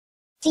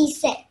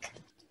Seasick.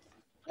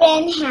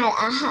 Gran had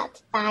a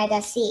hut by the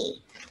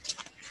sea.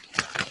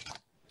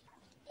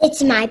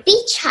 "It's my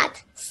beach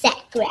hut,"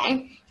 said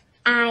Gran.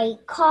 "I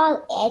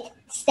call it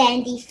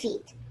Sandy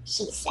Feet,"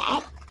 she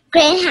said.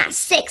 Gran had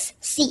 6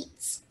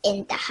 seats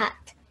in the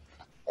hut.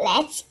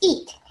 "Let's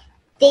eat."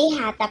 They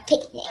had a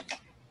picnic.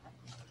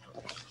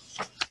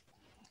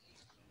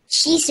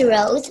 "Cheese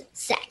rolls,"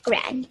 said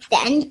Gran,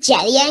 "then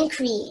jelly and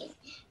cream.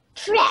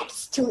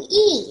 Preps to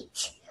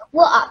eat."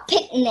 "What a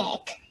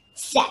picnic,"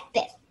 said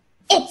Biff.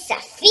 "It's a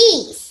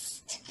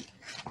feast."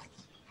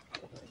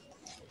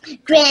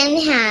 Gran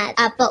had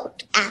a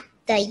boat at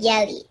the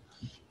Yelly.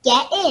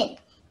 "Get in."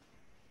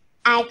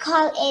 "I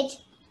call it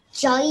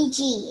Jolly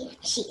G,"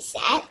 she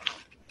said.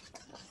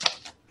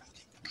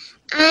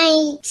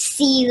 "I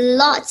see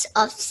lots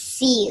of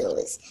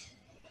seals."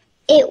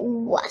 It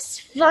was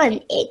fun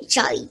in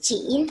Jolly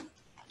G.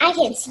 "I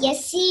can see a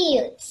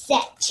seal,"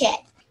 said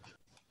Chet.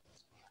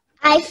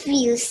 "I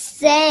feel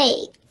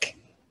sick."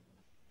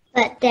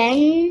 But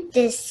then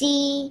the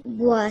sea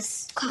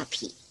was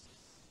choppy.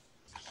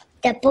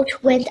 The boat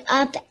went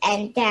up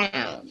and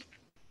down.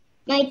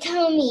 "My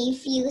tummy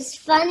feels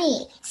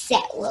funny,"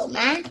 said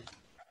Wilma.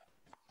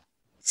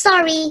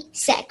 "Sorry,"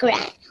 said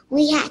Gran.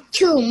 "We had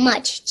too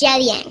much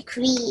jelly and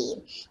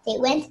cream." They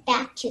went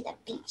back to the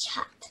beach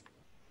hut.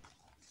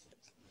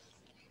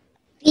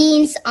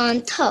 "Beans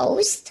on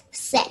toast,"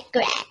 said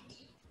Gran.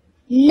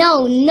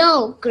 "No,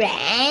 no,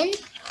 Gran."